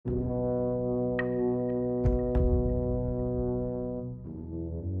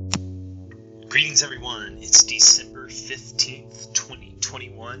Greetings, everyone. It's December 15th,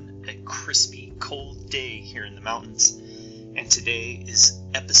 2021, a crispy, cold day here in the mountains. And today is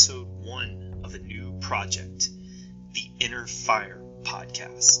episode 1 of a new project, the Inner Fire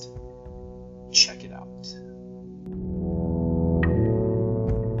podcast. Check it out.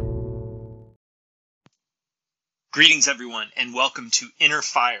 Greetings, everyone, and welcome to Inner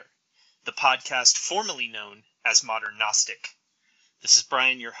Fire, the podcast formerly known as Modern Gnostic. This is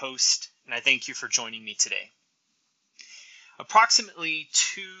Brian, your host, and I thank you for joining me today. Approximately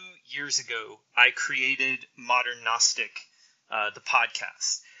 2 years ago, I created Modern Gnostic, the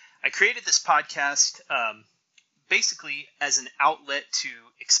podcast. I created this podcast basically as an outlet to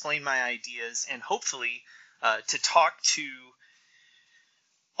explain my ideas and hopefully to talk to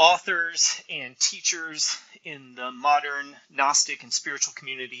authors and teachers in the modern Gnostic and spiritual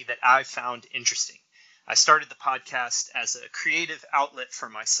community that I found interesting. I started the podcast as a creative outlet for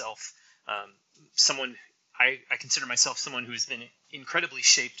myself, I consider myself someone who's been incredibly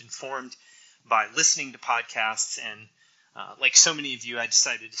shaped and formed by listening to podcasts, and like so many of you, I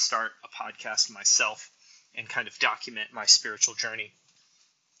decided to start a podcast myself and kind of document my spiritual journey.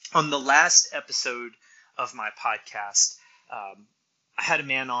 On the last episode of my podcast, I had a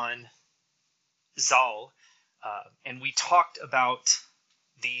man on, Zal, and we talked about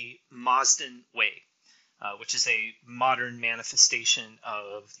the Mazdan Way, which is a modern manifestation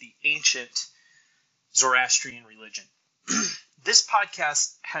of the ancient Zoroastrian religion. This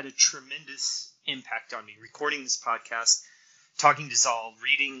podcast had a tremendous impact on me. Recording this podcast, talking to Zal,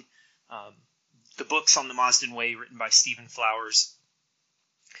 reading the books on the Mazdan Way written by Stephen Flowers,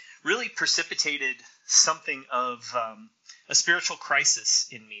 really precipitated something of a spiritual crisis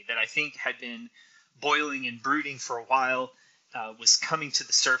in me that I think had been boiling and brooding for a while. Was coming to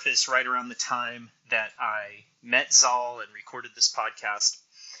the surface right around the time that I met Zal and recorded this podcast.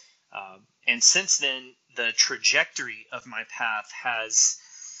 And since then, the trajectory of my path has,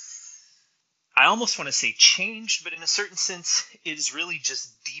 I almost want to say changed, but in a certain sense, it has really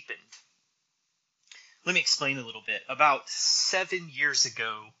just deepened. Let me explain a little bit. About 7 years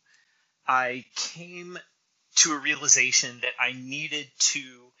ago, I came to a realization that I needed to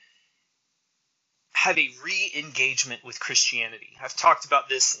have a re-engagement with Christianity. I've talked about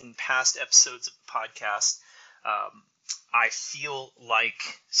this in past episodes of the podcast. I feel like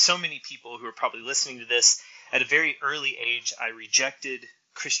so many people who are probably listening to this, at a very early age, I rejected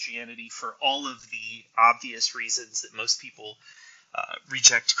Christianity for all of the obvious reasons that most people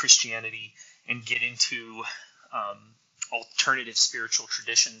reject Christianity and get into alternative spiritual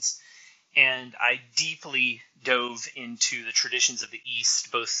traditions. And I deeply dove into the traditions of the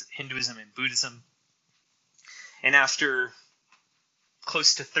East, both Hinduism and Buddhism. And after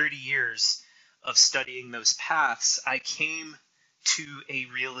close to 30 years of studying those paths, I came to a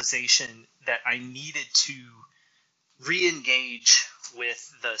realization that I needed to re-engage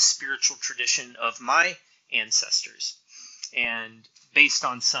with the spiritual tradition of my ancestors. And based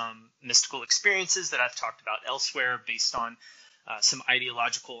on some mystical experiences that I've talked about elsewhere, based on some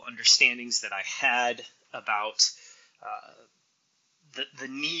ideological understandings that I had about the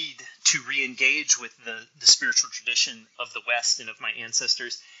need to re-engage with the spiritual tradition of the West and of my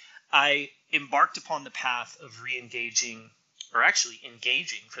ancestors, I embarked upon the path of re-engaging, or actually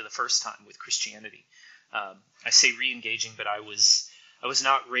engaging for the first time with Christianity. I say re-engaging, but I was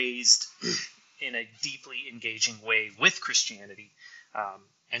not raised in a deeply engaging way with Christianity.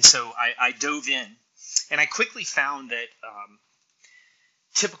 And so I dove in, and I quickly found that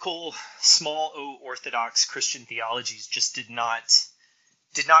typical small O Orthodox Christian theologies just did not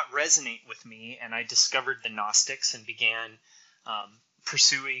resonate with me, and I discovered the Gnostics and began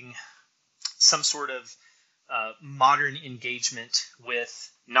pursuing some sort of modern engagement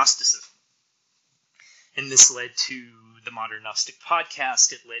with Gnosticism. And this led to the Modern Gnostic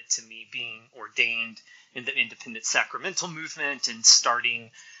podcast. It led to me being ordained in the independent sacramental movement and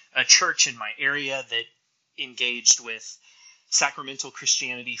starting a church in my area that engaged with sacramental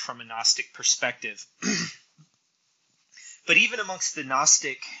Christianity from a Gnostic perspective. But even amongst the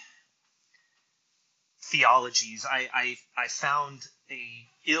Gnostic theologies, I found a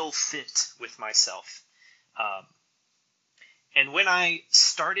ill fit with myself. And when I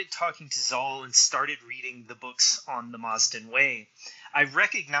started talking to Zal and started reading the books on the Mazdan Way, I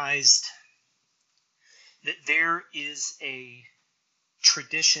recognized that there is a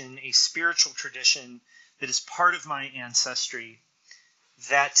tradition, a spiritual tradition that is part of my ancestry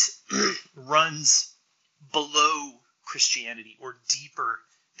that runs below Christianity or deeper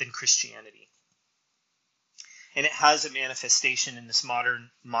than Christianity. And it has a manifestation in this modern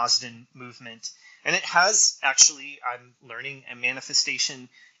Mazdan movement. And it has actually, I'm learning, a manifestation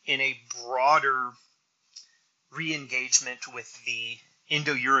in a broader re-engagement with the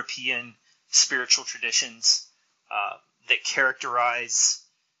Indo-European spiritual traditions that characterize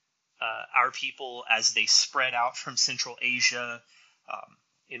our people as they spread out from Central Asia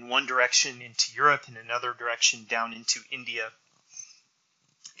in one direction into Europe, in another direction down into India.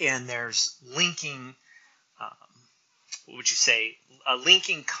 And there's linking, what would you say, a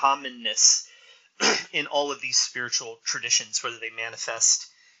linking commonness in all of these spiritual traditions, whether they manifest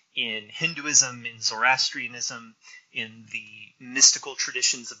in Hinduism, in Zoroastrianism, in the mystical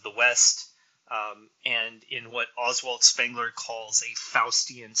traditions of the West, and in what Oswald Spengler calls a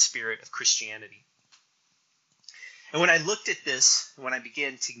Faustian spirit of Christianity. And when I looked at this, when I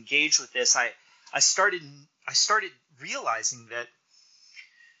began to engage with this, I started realizing that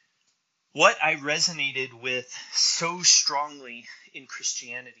what I resonated with so strongly in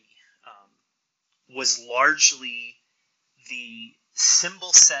Christianity was largely the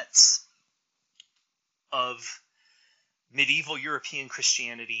symbol sets of medieval European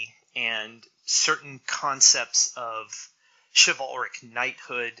Christianity and certain concepts of chivalric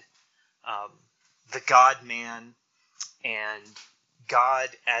knighthood, the God-man, and God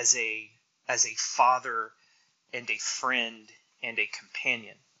as a father and a friend and a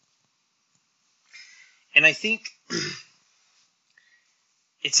companion. And I think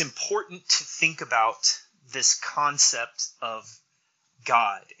it's important to think about this concept of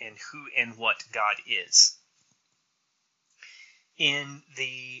God and who and what God is. In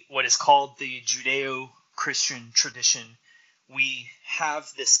what is called the Judeo-Christian tradition, we have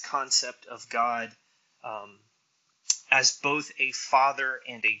this concept of God as both a father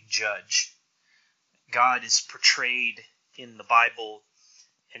and a judge. God is portrayed in the Bible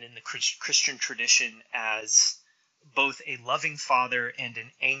and in the Christian tradition as both a loving father and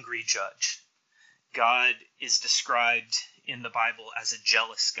an angry judge. God is described in the Bible as a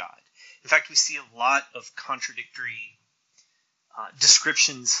jealous God. In fact, we see a lot of contradictory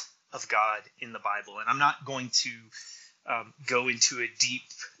descriptions of God in the Bible. And I'm not going to go into a deep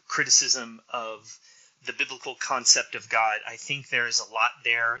criticism of the biblical concept of God. I think there is a lot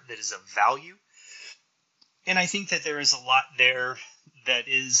there that is of value. And I think that there is a lot there that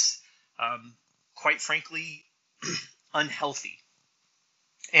is, quite frankly, unhealthy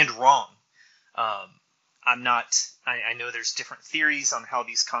and wrong. I know there's different theories on how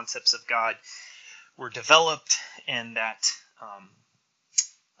these concepts of God were developed, and that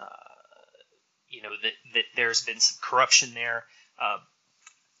that there's been some corruption there.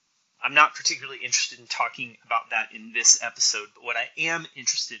 I'm not particularly interested in talking about that in this episode, but what I am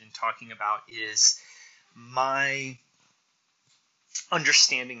interested in talking about is my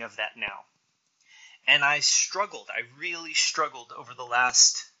understanding of that now. And I really struggled over the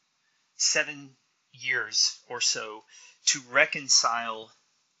last 7 years or so to reconcile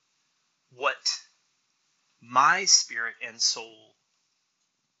what my spirit and soul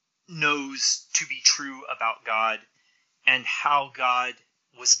knows to be true about God and how God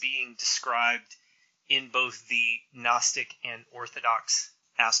was being described in both the Gnostic and Orthodox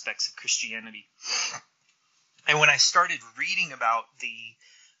aspects of Christianity. And when I started reading about the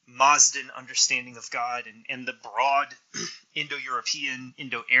Mazdan understanding of God and the broad Indo-European,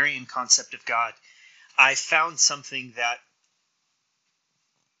 Indo-Aryan concept of God, I found something that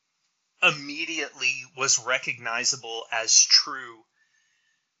immediately was recognizable as true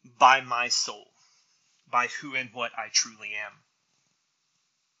by my soul, by who and what I truly am.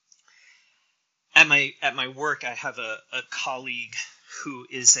 At my work, I have a colleague who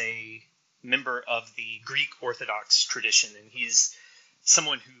is a member of the Greek Orthodox tradition, and he's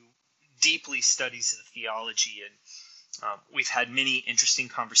someone who deeply studies the theology, and we've had many interesting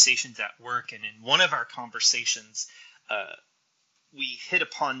conversations at work. And in one of our conversations, we hit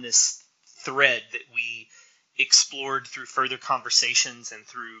upon this thread that we explored through further conversations and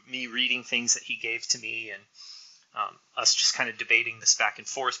through me reading things that he gave to me, and us just kind of debating this back and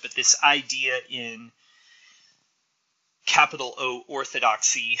forth. But this idea in capital O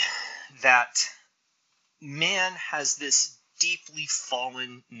orthodoxy that man has this deeply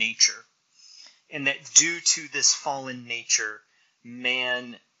fallen nature, and that due to this fallen nature,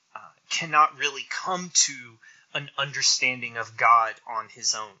 man cannot really come to an understanding of God on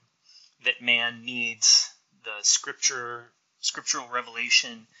his own, that man needs the scriptural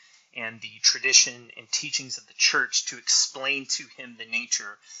revelation and the tradition and teachings of the church to explain to him the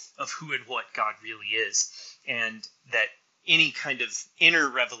nature of who and what God really is, and that any kind of inner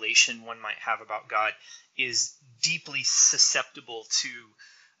revelation one might have about God is deeply susceptible to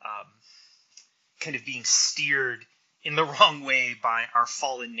kind of being steered in the wrong way by our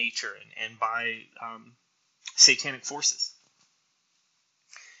fallen nature and by satanic forces.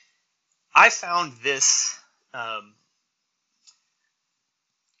 I found this a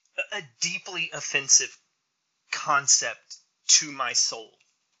deeply offensive concept to my soul.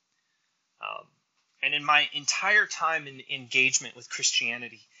 And in my entire time in engagement with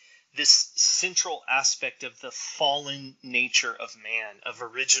Christianity, this central aspect of the fallen nature of man, of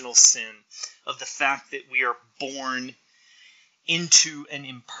original sin, of the fact that we are born into an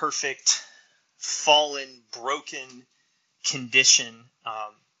imperfect, fallen, broken condition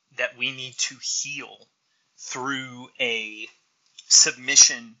that we need to heal through a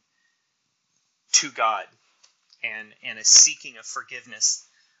submission to God and a seeking of forgiveness.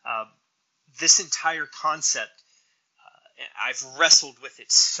 This entire concept, I've wrestled with it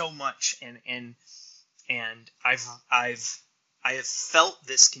so much, and I have felt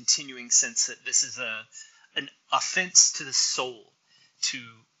this continuing sense that this is an offense to the soul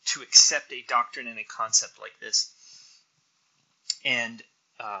to accept a doctrine and a concept like this. And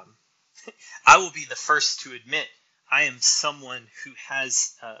I will be the first to admit I am someone who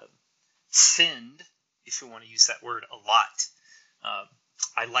has sinned, if you want to use that word, a lot.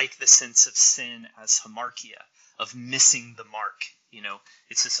 I like the sense of sin as hamartia, of missing the mark.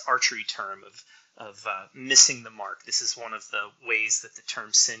 It's this archery term of missing the mark. This is one of the ways that the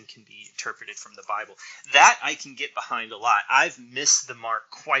term sin can be interpreted from the Bible. That I can get behind a lot. I've missed the mark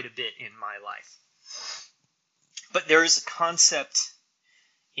quite a bit in my life. But there is a concept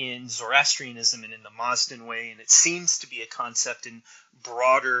in Zoroastrianism and in the Mazdan way, and it seems to be a concept in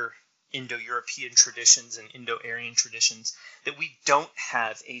broader Indo-European traditions and Indo-Aryan traditions, that we don't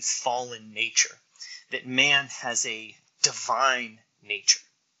have a fallen nature, that man has a divine nature.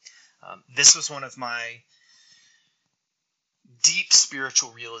 This was one of my deep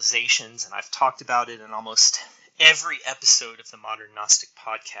spiritual realizations, and I've talked about it in almost every episode of the Modern Gnostic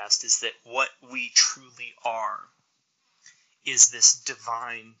podcast, is that what we truly are is this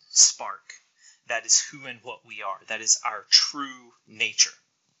divine spark. That is who and what we are. That is our true nature.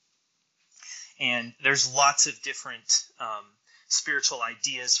 And there's lots of different spiritual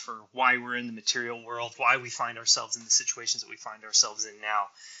ideas for why we're in the material world, why we find ourselves in the situations that we find ourselves in now.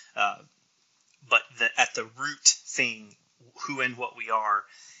 But at the root thing, who and what we are,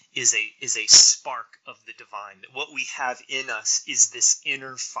 is a spark of the divine. That what we have in us is this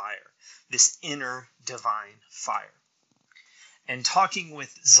inner fire, this inner divine fire. And talking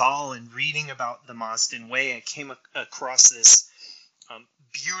with Zal and reading about the Mazdan way, I came across this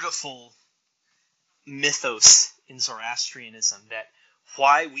beautiful mythos in Zoroastrianism, that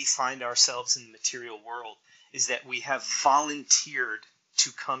why we find ourselves in the material world is that we have volunteered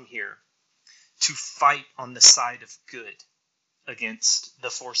to come here to fight on the side of good against the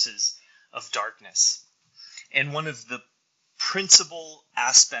forces of darkness. And one of the principal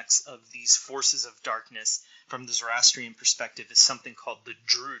aspects of these forces of darkness from the Zoroastrian perspective is something called the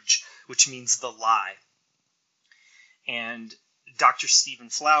druj, which means the lie. And Dr. Stephen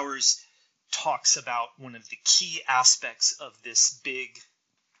Flowers talks about one of the key aspects of this big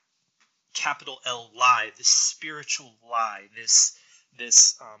capital L lie, this spiritual lie, this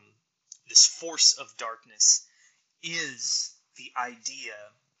force of darkness, is the idea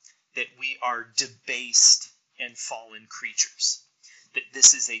that we are debased and fallen creatures. That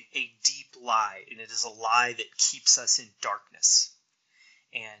this is a deep lie, and it is a lie that keeps us in darkness.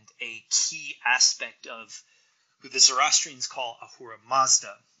 And a key aspect of who the Zoroastrians call Ahura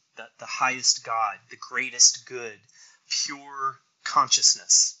Mazda, the highest God, the greatest good, pure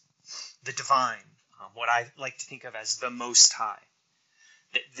consciousness, the divine, what I like to think of as the Most High.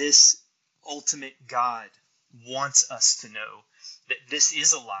 That this ultimate God wants us to know that this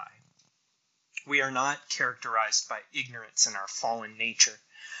is a lie. We are not characterized by ignorance in our fallen nature.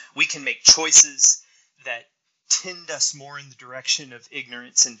 We can make choices that tend us more in the direction of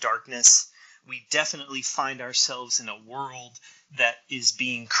ignorance and darkness. We definitely find ourselves in a world that is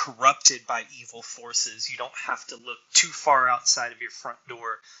being corrupted by evil forces. You don't have to look too far outside of your front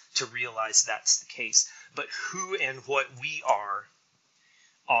door to realize that's the case. But who and what we are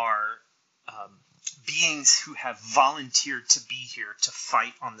beings who have volunteered to be here to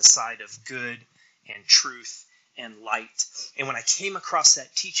fight on the side of good and truth and light. And when I came across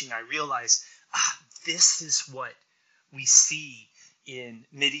that teaching, I realized, this is what we see in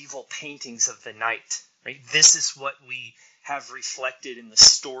medieval paintings of the night, right? This is what we have reflected in the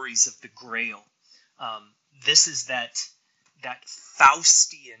stories of the Grail. This is that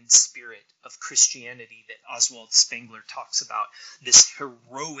Faustian spirit of Christianity that Oswald Spengler talks about, this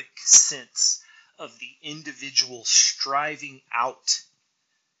heroic sense of the individual striving out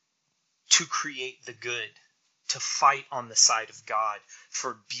to create the good, to fight on the side of God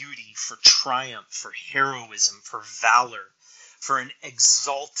for beauty, for triumph, for heroism, for valor, for an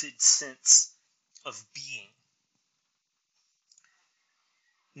exalted sense of being.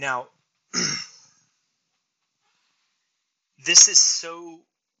 Now, this is so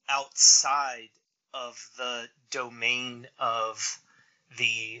outside of the domain of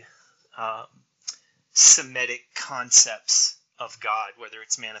the Semitic concepts of God, whether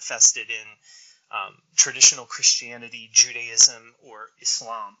it's manifested in traditional Christianity, Judaism, or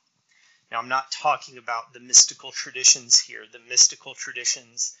Islam. Now, I'm not talking about the mystical traditions here. The mystical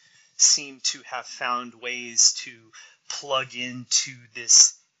traditions seem to have found ways to plug into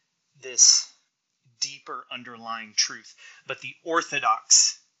this deeper underlying truth. But the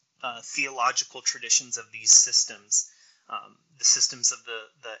orthodox theological traditions of these systems, the systems of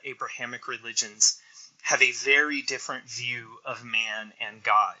the Abrahamic religions, have a very different view of man and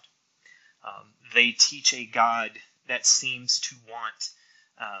God. They teach a God that seems to want,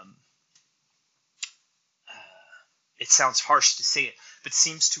 it sounds harsh to say it, but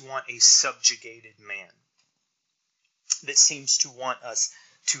seems to want a subjugated man. That seems to want us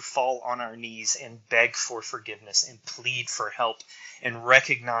to fall on our knees and beg for forgiveness and plead for help and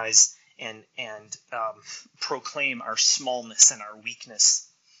recognize and proclaim our smallness and our weakness.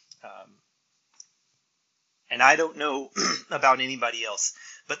 And I don't know about anybody else,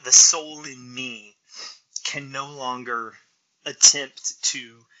 but the soul in me can no longer attempt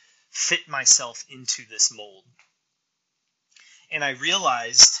to fit myself into this mold. And I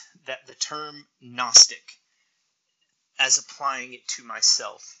realized that the term Gnostic, as applying it to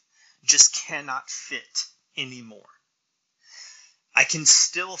myself, just cannot fit anymore. I can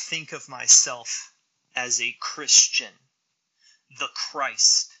still think of myself as a Christian, the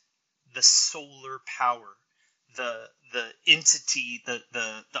Christ, the solar power, the entity,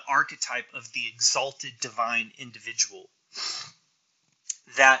 the archetype of the exalted divine individual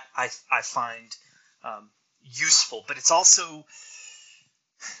that I find useful. But it's also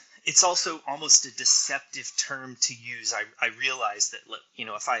almost a deceptive term to use. I realize that,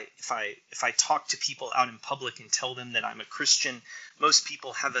 if I talk to people out in public and tell them that I'm a Christian, most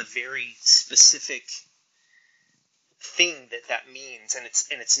people have a very specific thing that means, and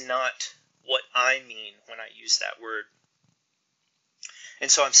it's not what I mean when I use that word.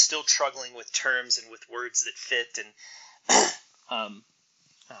 And so I'm still struggling with terms and with words that fit, and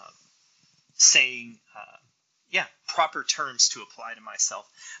saying proper terms to apply to myself.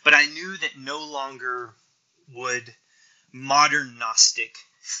 But I knew that no longer would modern Gnostic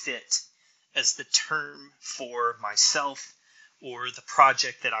fit as the term for myself or the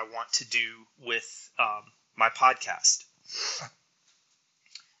project that I want to do with my podcast.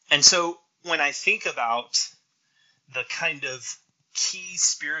 And so when I think about the kind of key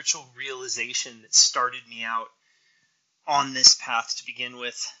spiritual realization that started me out on this path to begin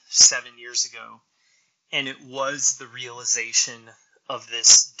with 7 years ago, and it was the realization of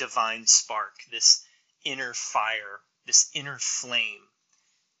this divine spark, this inner fire, this inner flame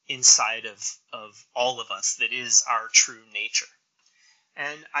inside of all of us that is our true nature.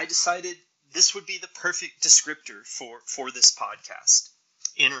 And I decided this would be the perfect descriptor for this podcast,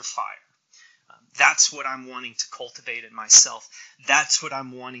 inner fire. That's what I'm wanting to cultivate in myself. That's what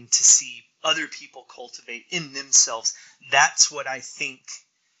I'm wanting to see other people cultivate in themselves. That's what I think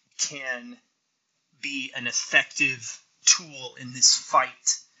can be an effective tool in this fight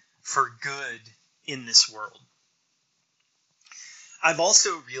for good in this world. I've also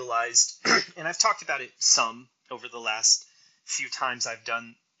realized, and I've talked about it some over the last few times I've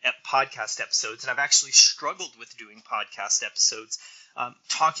done podcast episodes, and I've actually struggled with doing podcast episodes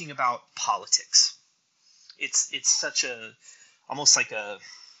talking about politics. It's such almost like a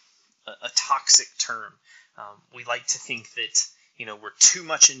toxic term. We like to think that we're too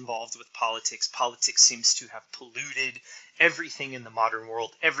much involved with politics. Politics seems to have polluted everything in the modern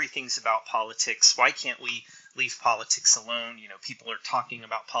world. Everything's about politics. Why can't we leave politics alone? People are talking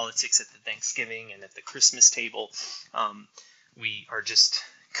about politics at the Thanksgiving and at the Christmas table. We are just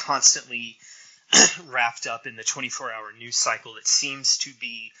constantly wrapped up in the 24-hour news cycle that seems to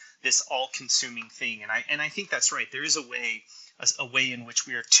be this all-consuming thing. And I think that's right. There is a way in which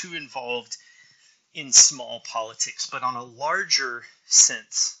we are too involved in small politics, but on a larger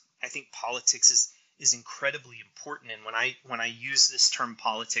sense, I think politics is incredibly important. And when I use this term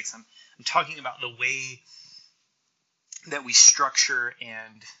politics, I'm talking about the way that we structure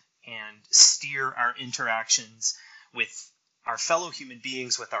and steer our interactions with our fellow human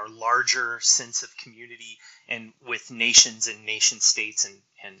beings, with our larger sense of community, and with nations and nation states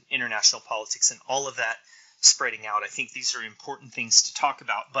and international politics and all of that spreading out. I think these are important things to talk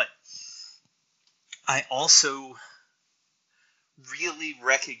about, but I also really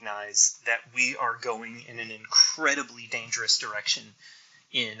recognize that we are going in an incredibly dangerous direction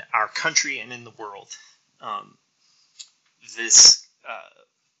in our country and in the world. This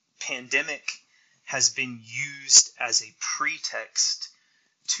pandemic has been used as a pretext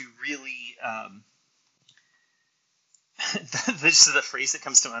to really, this is the phrase that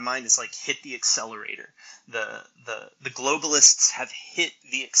comes to my mind, is like hit the accelerator. The globalists have hit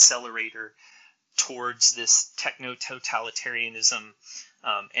the accelerator towards this techno-totalitarianism,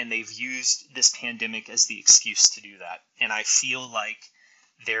 and they've used this pandemic as the excuse to do that. And I feel like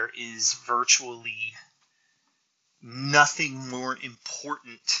there is virtually nothing more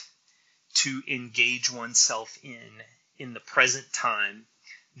important to engage oneself in the present time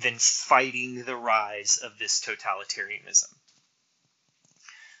than fighting the rise of this totalitarianism.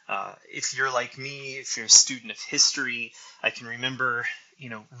 If you're like me, if you're a student of history, I can remember,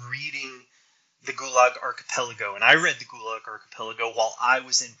 reading the Gulag Archipelago, and I read the Gulag Archipelago while I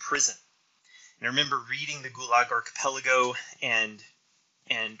was in prison. And I remember reading the Gulag Archipelago and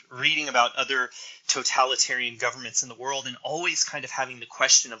reading about other totalitarian governments in the world, and always kind of having the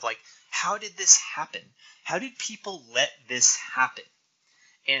question of like, how did this happen? How did people let this happen?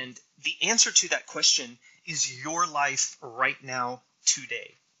 And the answer to that question is your life right now,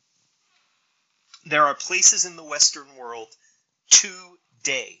 today. There are places in the Western world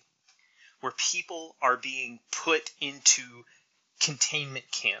today where people are being put into containment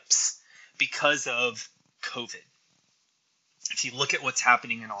camps because of COVID. If you look at what's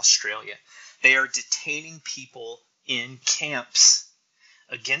happening in Australia, they are detaining people in camps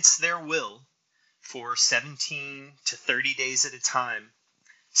against their will for 17 to 30 days at a time,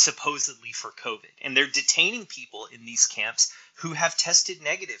 supposedly for COVID. And they're detaining people in these camps who have tested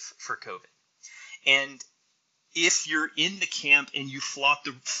negative for COVID. And if you're in the camp and you flaunt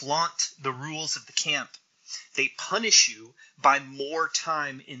the rules of the camp, they punish you by more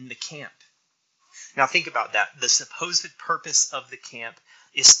time in the camp. Now think about that. The supposed purpose of the camp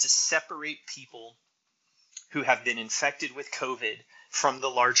is to separate people who have been infected with COVID from the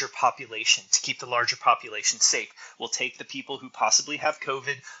larger population, to keep the larger population safe. We'll take the people who possibly have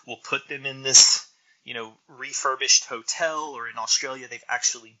COVID, we'll put them in this, refurbished hotel, or in Australia, they've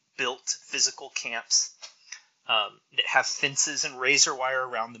actually built physical camps that have fences and razor wire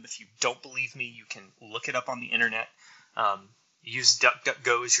around them. If you don't believe me, you can look it up on the internet. Use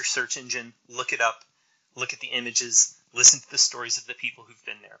DuckDuckGo as your search engine, look it up, look at the images, listen to the stories of the people who've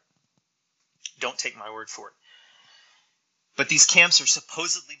been there. Don't take my word for it. But these camps are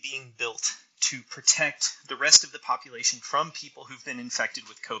supposedly being built to protect the rest of the population from people who've been infected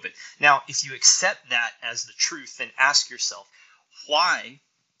with COVID. Now, if you accept that as the truth, then ask yourself, why,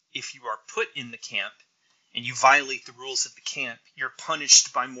 if you are put in the camp and you violate the rules of the camp, you're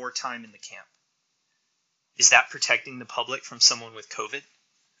punished by more time in the camp? Is that protecting the public from someone with COVID?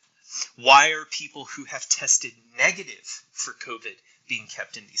 Why are people who have tested negative for COVID being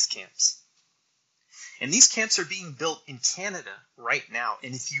kept in these camps? And these camps are being built in Canada right now.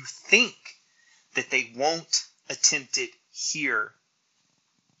 And if you think that they won't attempt it here,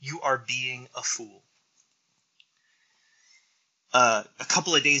 you are being a fool. A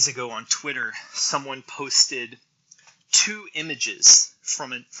couple of days ago on Twitter, someone posted 2 images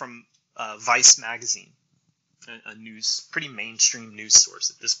from Vice magazine, a pretty mainstream news source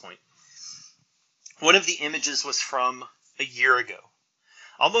at this point. One of the images was from a year ago,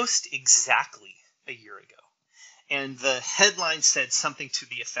 almost exactly a year ago. And the headline said something to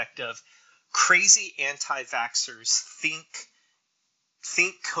the effect of, crazy anti-vaxxers think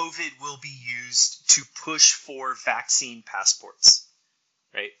COVID will be used to push for vaccine passports,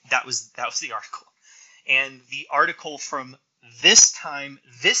 right? That was the article. And the article from this time,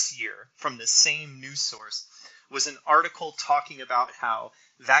 this year, from the same news source, was an article talking about how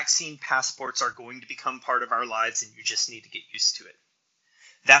vaccine passports are going to become part of our lives and you just need to get used to it.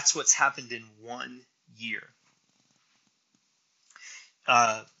 That's what's happened in 1 year.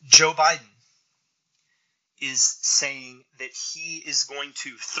 Joe Biden is saying that he is going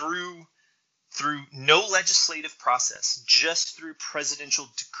to, through no legislative process, just through presidential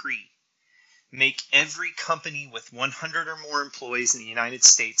decree, make every company with 100 or more employees in the United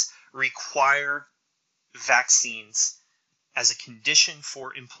States require vaccines as a condition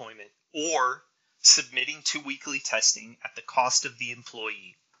for employment, or submitting to weekly testing at the cost of the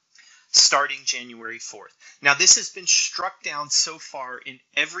employee, starting January 4th. Now, this has been struck down so far in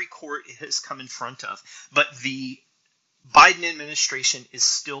every court it has come in front of, but the Biden administration is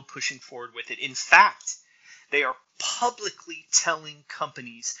still pushing forward with it. In fact, they are publicly telling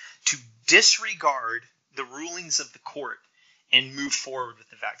companies to disregard the rulings of the court and move forward with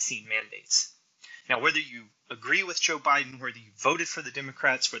the vaccine mandates. Now, whether you agree with Joe Biden, whether you voted for the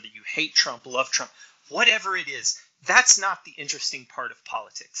Democrats, whether you hate Trump, love Trump, whatever it is, that's not the interesting part of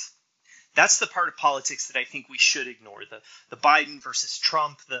politics. That's the part of politics that I think we should ignore. The Biden versus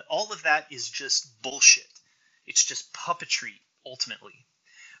Trump, all of that is just bullshit. It's just puppetry, ultimately.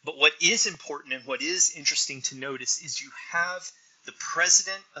 But what is important and what is interesting to notice is you have the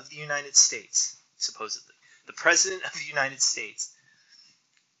President of the United States, supposedly, the President of the United States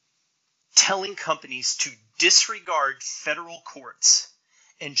telling companies to disregard federal courts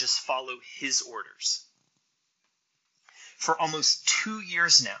and just follow his orders. For almost 2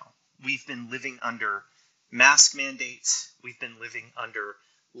 years now, we've been living under mask mandates. We've been living under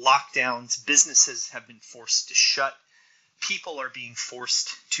lockdowns. Businesses have been forced to shut. People are being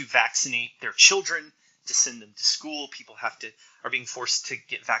forced to vaccinate their children, to send them to school. People are being forced to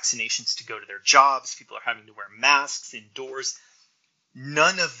get vaccinations to go to their jobs. People are having to wear masks indoors.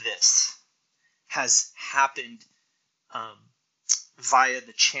 None of this has happened via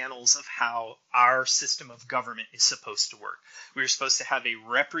the channels of how our system of government is supposed to work. We're supposed to have a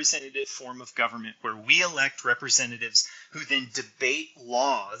representative form of government where we elect representatives who then debate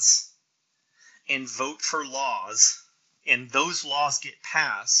laws and vote for laws, and those laws get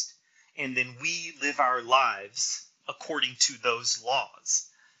passed, and then we live our lives according to those laws,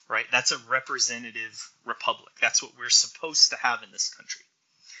 right? That's a representative republic. That's what we're supposed to have in this country.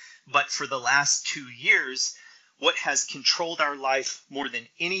 But for the last 2 years, what has controlled our life more than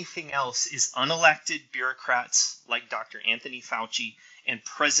anything else is unelected bureaucrats like Dr. Anthony Fauci and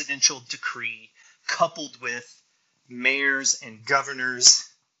presidential decree, coupled with mayors and governors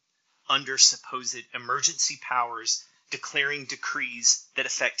under supposed emergency powers declaring decrees that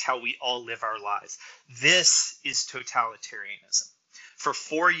affect how we all live our lives. This is totalitarianism. For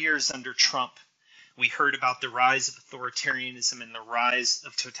 4 years under Trump, we heard about the rise of authoritarianism and the rise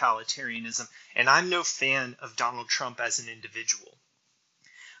of totalitarianism. And I'm no fan of Donald Trump as an individual.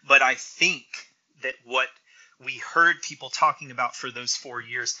 But I think that what we heard people talking about for those 4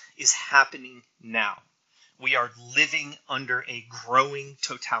 years is happening now. We are living under a growing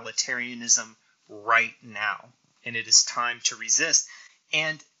totalitarianism right now. And it is time to resist.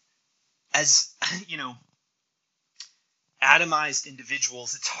 And as, atomized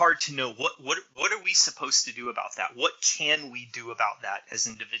individuals, it's hard to know what are we supposed to do about that? What can we do about that as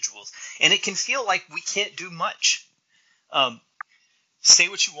individuals? And it can feel like we can't do much. Say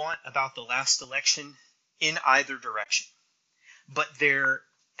what you want about the last election in either direction. But there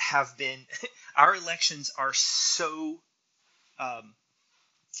have been, our elections are so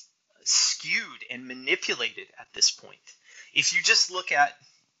skewed and manipulated at this point. If you just look at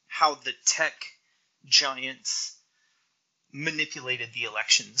how the tech giants manipulated the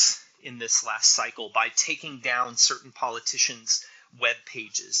elections in this last cycle by taking down certain politicians' web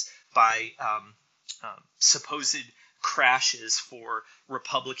pages, by supposed crashes for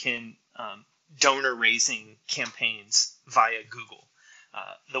Republican donor-raising campaigns via Google,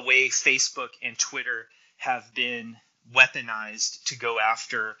 the way Facebook and Twitter have been weaponized to go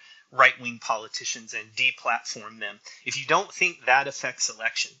after right-wing politicians and deplatform them. If you don't think that affects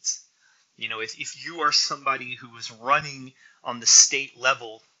elections, if you are somebody who is running on the state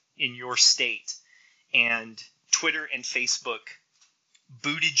level in your state and Twitter and Facebook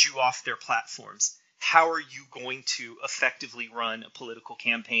booted you off their platforms, how are you going to effectively run a political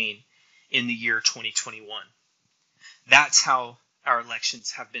campaign in the year 2021? That's how our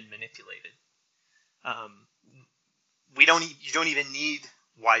elections have been manipulated. You don't even need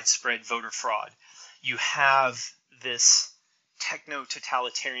widespread voter fraud. You have this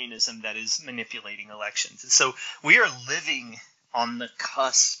techno-totalitarianism that is manipulating elections. And so we are living on the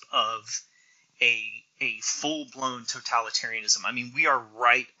cusp of a full-blown totalitarianism. I mean, we are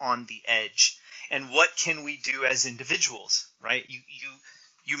right on the edge. And what can we do as individuals, right?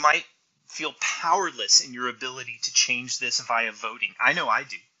 You might feel powerless in your ability to change this via voting. I know I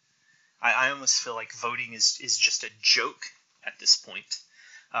do. I almost feel like voting is just a joke at this point.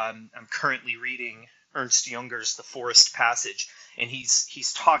 I'm currently reading Ernst Junger's The Forest Passage, and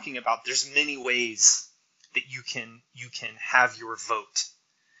he's talking about there's many ways that you can have your vote.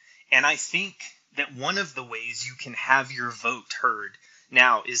 And I think that one of the ways you can have your vote heard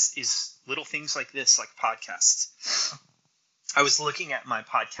now is little things like this, like podcasts. I was looking at my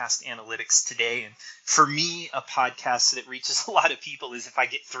podcast analytics today, and for me, a podcast that reaches a lot of people is if I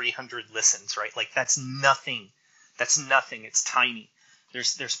get 300 listens, right? Like that's nothing. That's nothing. It's tiny.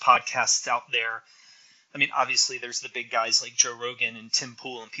 There's podcasts out there. I mean, obviously, there's the big guys like Joe Rogan and Tim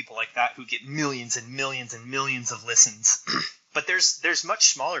Pool and people like that who get millions and millions and millions of listens. But there's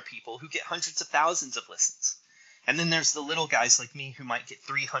much smaller people who get hundreds of thousands of listens. And then there's the little guys like me who might get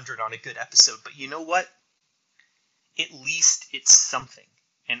 300 on a good episode. But you know what? At least it's something.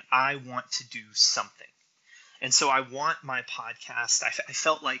 And I want to do something. And so I want my podcast, I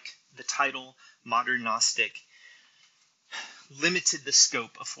felt like the title Modern Gnostic limited the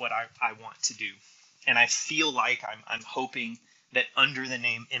scope of what I want to do. And I feel like I'm hoping that under the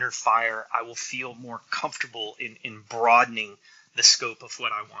name Inner Fire, I will feel more comfortable in broadening the scope of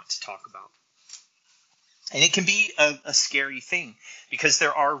what I want to talk about. And it can be a scary thing because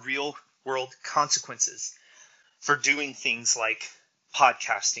there are real world consequences for doing things like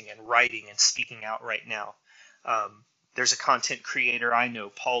podcasting and writing and speaking out right now. There's a content creator I know,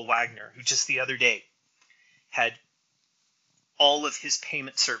 Paul Wagner, who just the other day had all of his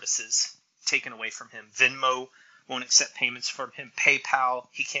payment services taken away from him. Venmo won't accept payments from him. PayPal,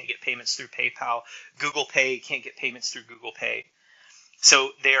 he can't get payments through PayPal. Google Pay, can't get payments through Google Pay.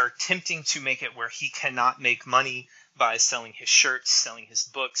 So they are attempting to make it where he cannot make money by selling his shirts, selling his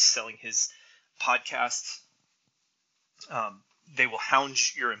books, selling his podcasts. They will hound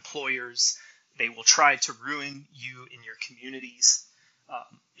your employers. They will try to ruin you in your communities.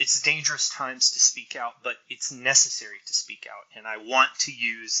 It's dangerous times to speak out, but it's necessary to speak out. And I want to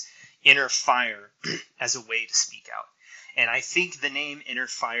use Inner Fire as a way to speak out. And I think the name Inner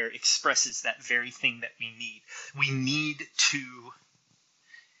Fire expresses that very thing that we need. We need to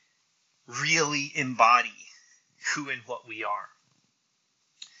really embody who and what we are.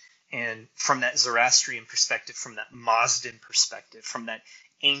 And from that Zoroastrian perspective, from that Mazdan perspective, from that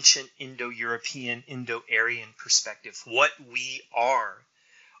ancient Indo-European, Indo-Aryan perspective, what we are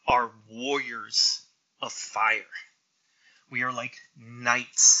warriors of fire. We are like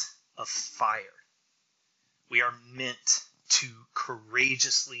knights of fire. We are meant to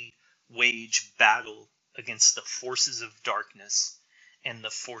courageously wage battle against the forces of darkness and the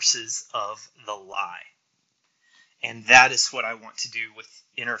forces of the lie. And that is what I want to do with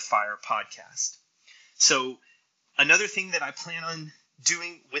Inner Fire podcast. So another thing that I plan on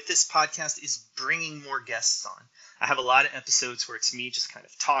doing with this podcast is bringing more guests on. I have a lot of episodes where it's me just kind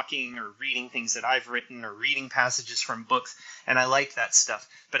of talking or reading things that I've written or reading passages from books, and I like that stuff.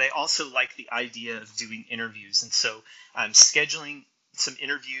 But I also like the idea of doing interviews, and so I'm scheduling some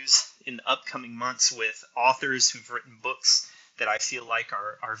interviews in the upcoming months with authors who've written books that I feel like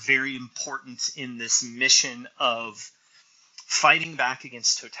are very important in this mission of fighting back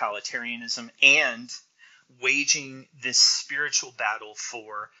against totalitarianism and waging this spiritual battle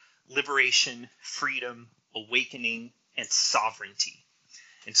for liberation, freedom, awakening, and sovereignty.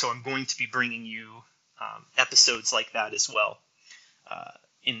 And so I'm going to be bringing you episodes like that as well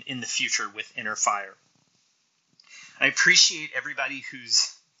in the future with Inner Fire. I appreciate everybody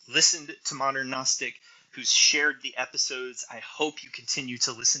who's listened to Modern Gnostic, who's shared the episodes. I hope you continue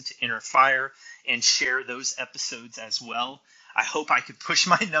to listen to Inner Fire and share those episodes as well. I hope I could push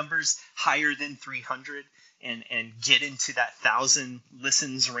my numbers higher than 300 and get into that 1,000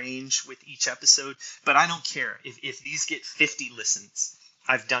 listens range with each episode. But I don't care. If these get 50 listens,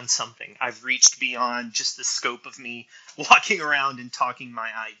 I've done something. I've reached beyond just the scope of me walking around and talking my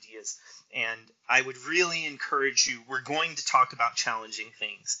ideas. And I would really encourage you, we're going to talk about challenging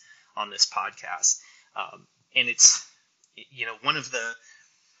things on this podcast. And it's, one of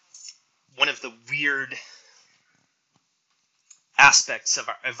the weird aspects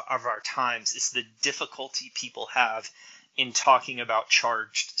of our times is the difficulty people have in talking about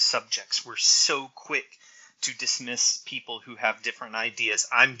charged subjects. We're so quick to dismiss people who have different ideas.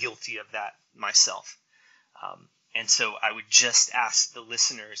 I'm guilty of that myself. And so I would just ask the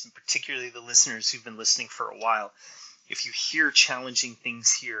listeners, and particularly the listeners who've been listening for a while, if you hear challenging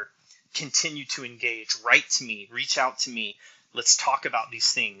things here, continue to engage. Write to me. Reach out to me. Let's talk about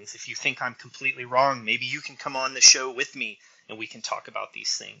these things. If you think I'm completely wrong, maybe you can come on the show with me and we can talk about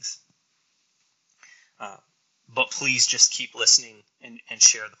these things. But please just keep listening and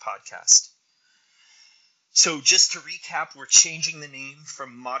share the podcast. So just to recap, we're changing the name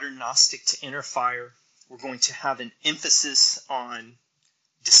from Modern Gnostic to Inner Fire. We're going to have an emphasis on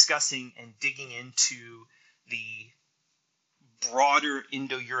discussing and digging into the broader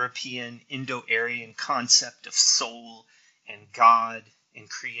Indo-European, Indo-Aryan concept of soul and God and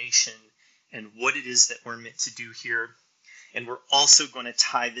creation and what it is that we're meant to do here. And we're also going to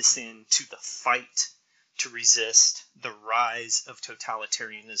tie this in to the fight to resist the rise of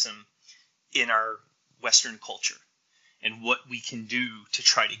totalitarianism in our Western culture and what we can do to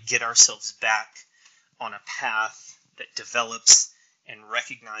try to get ourselves back on a path that develops and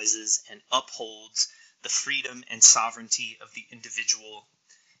recognizes and upholds the freedom and sovereignty of the individual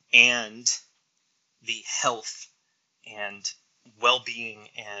and the health and well-being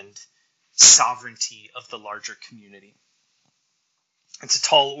and sovereignty of the larger community. It's a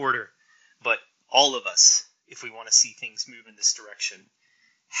tall order, but all of us, if we want to see things move in this direction,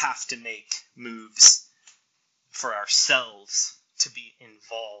 have to make moves for ourselves to be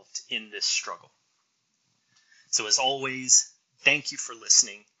involved in this struggle. So as always, thank you for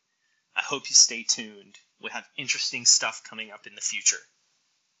listening. I hope you stay tuned. We'll have interesting stuff coming up in the future.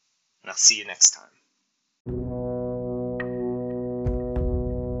 And I'll see you next time.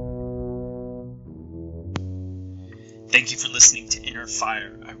 Thank you for listening to Inner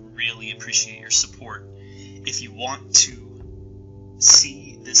Fire. I really appreciate your support. If you want to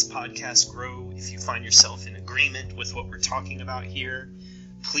see this podcast grow, if you find yourself in agreement with what we're talking about here,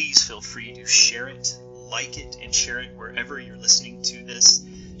 please feel free to share it, like it, and share it wherever you're listening to this.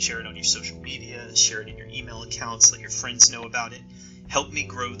 Share it on your social media, share it in your email accounts, let your friends know about it. Help me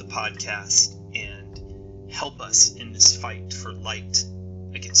grow the podcast and help us in this fight for light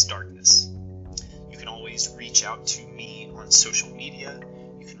against darkness. You can always reach out to me on social media.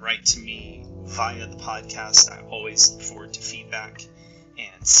 You can write to me via the podcast. I always look forward to feedback.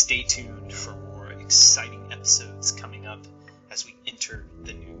 And stay tuned for more exciting